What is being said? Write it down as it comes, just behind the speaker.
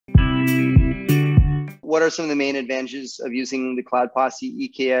what are some of the main advantages of using the Cloud Posse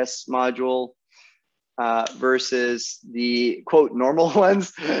EKS module versus the quote normal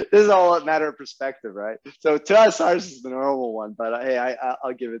ones? This is all a matter of perspective, right? So to us, ours is the normal one, but hey,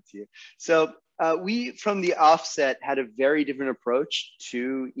 I'll give it to you. So we, from the offset, had a very different approach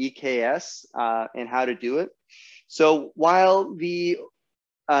to EKS and how to do it. So while the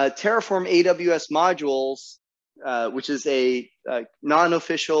Terraform AWS Modules, which is a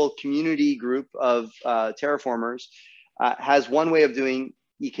non-official community group of Terraformers, has one way of doing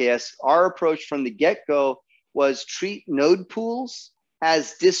EKS. Our approach from the get-go was treat node pools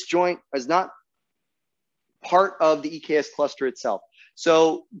as disjoint, as not part of the EKS cluster itself.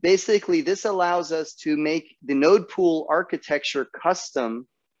 So basically, this allows us to make the node pool architecture custom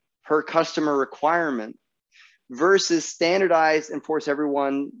per customer requirement versus standardize and force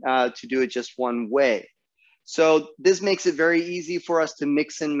everyone to do it just one way. So this makes it very easy for us to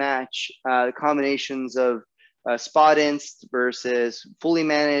mix and match combinations of spot inst versus fully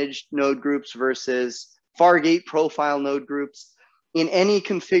managed node groups versus Fargate profile node groups in any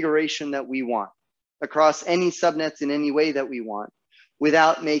configuration that we want, across any subnets in any way that we want,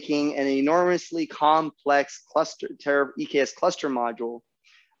 without making an enormously complex cluster, EKS cluster module,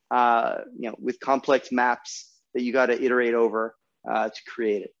 with complex maps that you got to iterate over to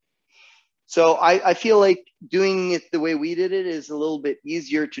create it. So I feel like doing it the way we did it is a little bit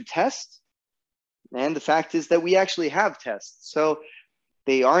easier to test. And the fact is that we actually have tests. So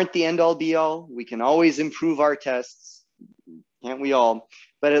they aren't the end all be all. We can always improve our tests, can't we all?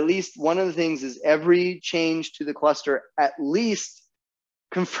 But at least one of the things is every change to the cluster at least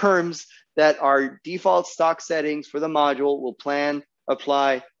confirms that our default stock settings for the module will plan,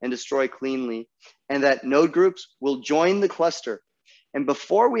 apply, and destroy cleanly, and that node groups will join the cluster. And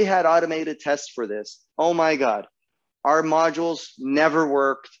before we had automated tests for this, oh my God, our modules never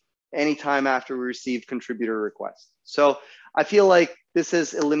worked anytime after we received contributor requests. So I feel like this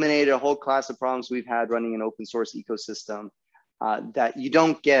has eliminated a whole class of problems we've had running an open source ecosystem that you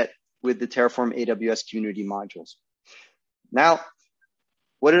don't get with the Terraform AWS community modules. Now,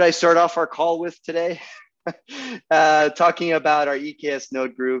 what did I start off our call with today? Talking about our EKS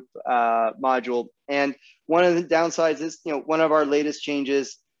node group module. And one of the downsides is, one of our latest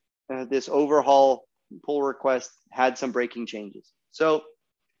changes, this overhaul pull request had some breaking changes. So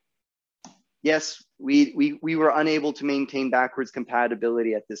yes, we were unable to maintain backwards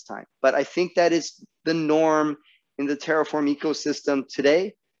compatibility at this time, but I think that is the norm in the Terraform ecosystem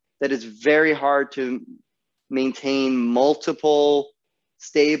today, that it's very hard to maintain multiple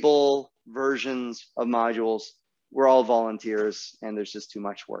stable versions of modules. We're all volunteers and there's just too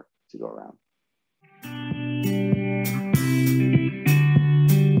much work to go around.